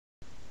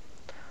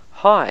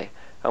Hi,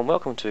 and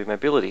welcome to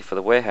Mobility for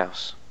the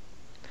Warehouse.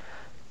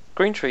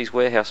 Greentree's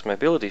Warehouse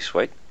Mobility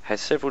Suite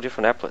has several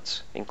different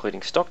applets,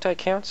 including stock take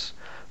counts,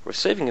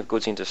 receiving of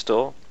goods into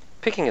store,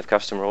 picking of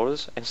customer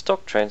orders, and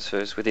stock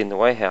transfers within the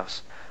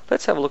warehouse.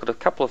 Let's have a look at a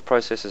couple of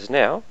processes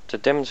now to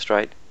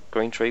demonstrate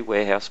Greentree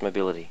Warehouse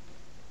Mobility.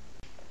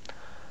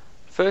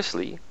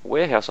 Firstly,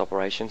 warehouse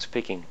operations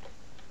picking.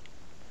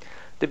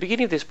 The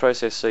beginning of this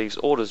process sees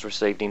orders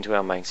received into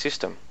our main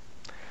system.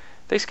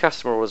 These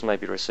customer orders may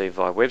be received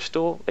via web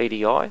store,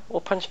 EDI, or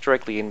punched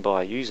directly in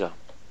by a user.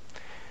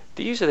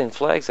 The user then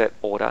flags that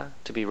order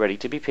to be ready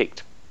to be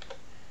picked.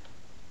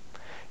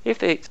 If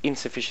there is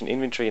insufficient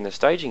inventory in the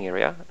staging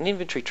area, an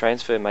inventory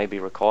transfer may be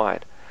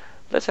required.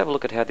 Let's have a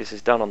look at how this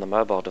is done on the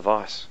mobile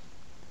device.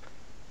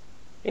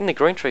 In the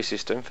Greentree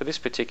system, for this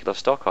particular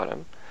stock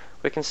item,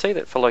 we can see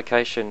that for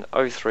location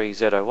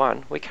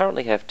 03Z01, we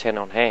currently have 10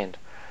 on hand.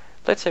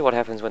 Let's see what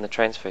happens when the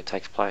transfer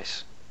takes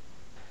place.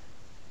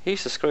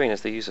 Here's the screen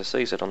as the user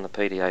sees it on the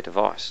PDA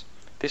device.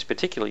 This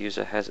particular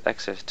user has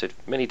access to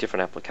many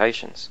different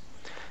applications.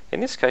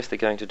 In this case, they're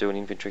going to do an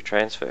inventory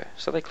transfer,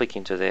 so they click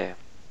into there.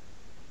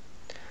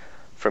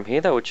 From here,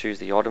 they will choose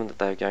the item that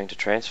they're going to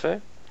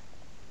transfer,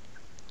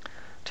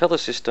 tell the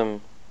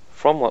system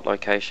from what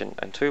location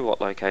and to what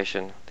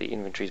location the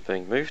inventory is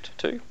being moved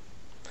to,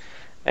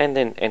 and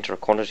then enter a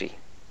quantity.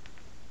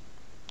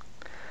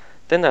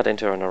 Then they'd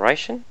enter a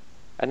narration,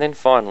 and then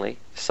finally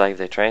save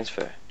their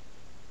transfer.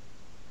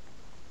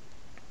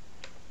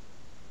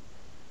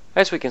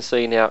 As we can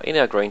see now in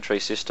our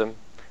Greentree system,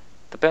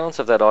 the balance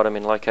of that item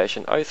in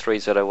location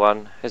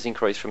 03Z01 has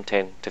increased from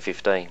 10 to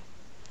 15.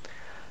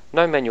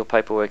 No manual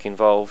paperwork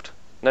involved,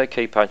 no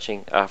key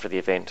punching after the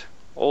event,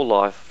 all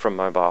live from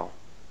mobile.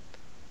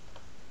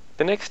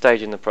 The next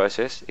stage in the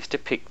process is to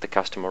pick the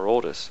customer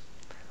orders.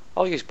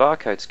 I'll use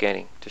barcode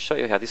scanning to show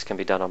you how this can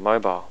be done on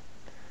mobile.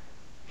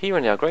 Here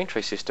in our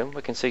Greentree system,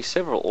 we can see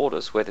several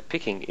orders where the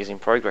picking is in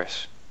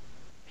progress.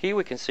 Here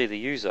we can see the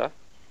user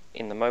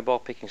in the mobile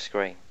picking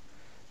screen,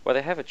 where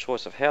they have a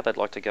choice of how they'd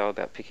like to go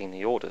about picking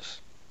the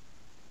orders.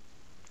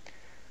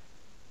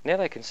 Now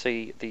they can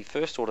see the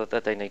first order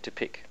that they need to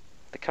pick,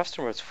 the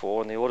customer it's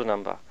for and the order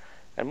number,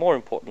 and more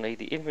importantly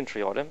the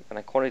inventory item and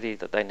the quantity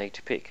that they need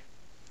to pick.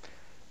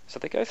 So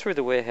they go through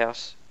the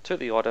warehouse to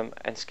the item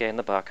and scan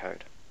the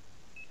barcode.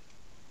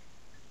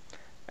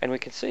 And we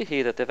can see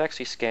here that they've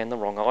actually scanned the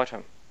wrong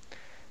item.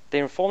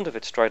 They're informed of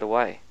it straight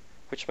away,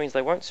 which means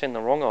they won't send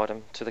the wrong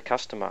item to the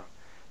customer,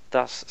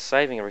 thus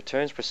saving a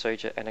returns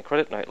procedure and a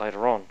credit note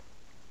later on.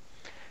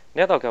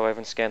 Now they'll go over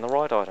and scan the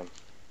right item.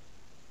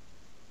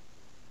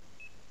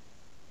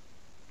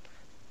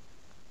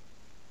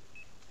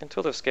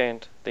 Until they've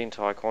scanned the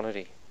entire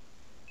quantity.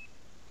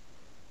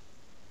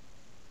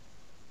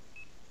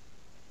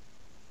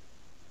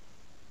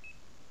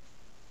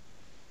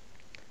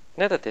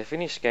 Now that they've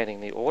finished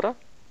scanning the order,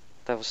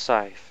 they will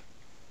save.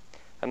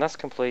 And thus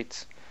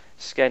completes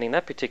scanning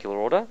that particular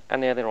order,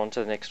 and now they're on to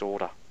the next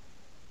order.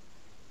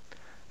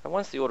 And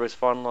once the order is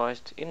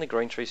finalised, in the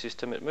Greentree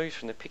system it moves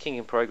from the picking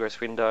in progress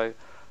window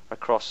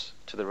across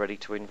to the ready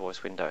to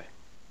invoice window.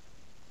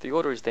 The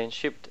order is then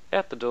shipped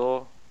out the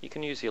door. You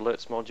can use the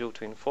alerts module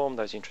to inform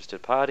those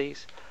interested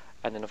parties,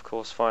 and then of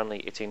course finally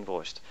it's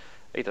invoiced.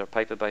 Either a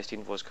paper-based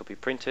invoice could be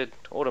printed,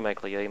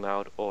 automatically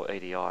emailed, or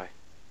EDI.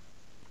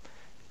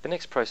 The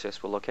next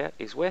process we'll look at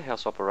is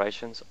warehouse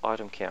operations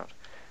item count,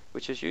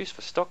 which is used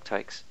for stock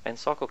takes and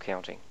cycle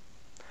counting.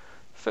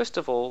 First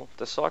of all,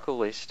 the cycle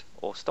list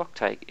or stock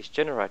take is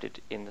generated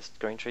in the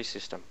Greentree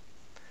system.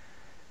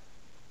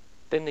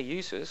 Then the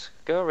users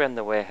go around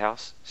the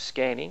warehouse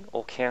scanning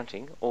or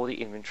counting all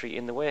the inventory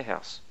in the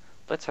warehouse.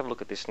 Let's have a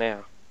look at this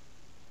now.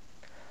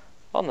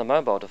 On the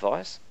mobile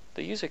device,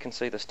 the user can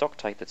see the stock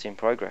take that's in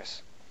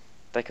progress.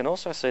 They can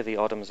also see the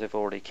items they've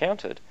already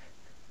counted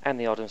and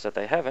the items that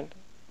they haven't,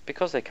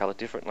 because they're coloured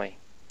differently.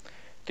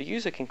 The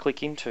user can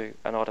click into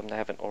an item they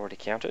haven't already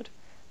counted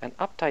and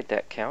update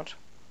that count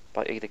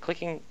by either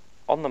clicking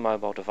on the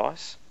mobile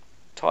device,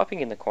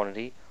 typing in the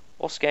quantity,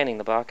 or scanning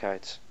the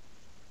barcodes.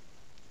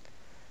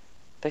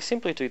 They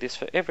simply do this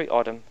for every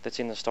item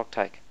that's in the stock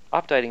take,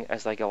 updating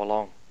as they go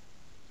along.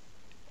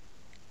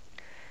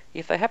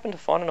 If they happen to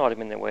find an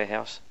item in their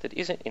warehouse that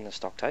isn't in the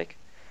stock take,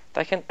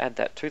 they can add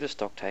that to the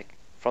stock take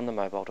from the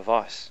mobile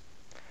device.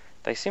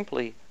 They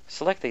simply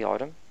select the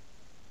item,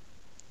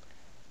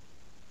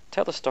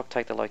 tell the stock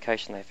take the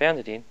location they found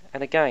it in,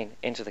 and again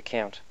enter the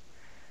count.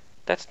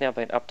 That's now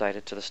been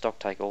updated to the stock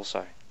take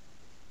also.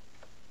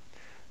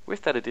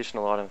 With that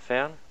additional item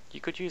found,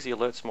 you could use the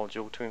alerts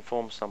module to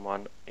inform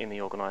someone in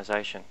the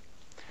organisation.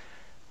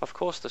 Of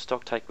course, the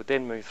stock take would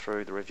then move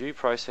through the review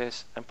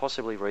process and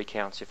possibly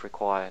recounts if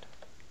required.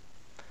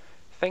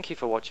 Thank you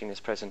for watching this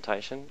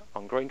presentation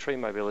on Greentree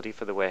Mobility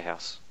for the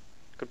Warehouse.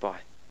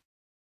 Goodbye.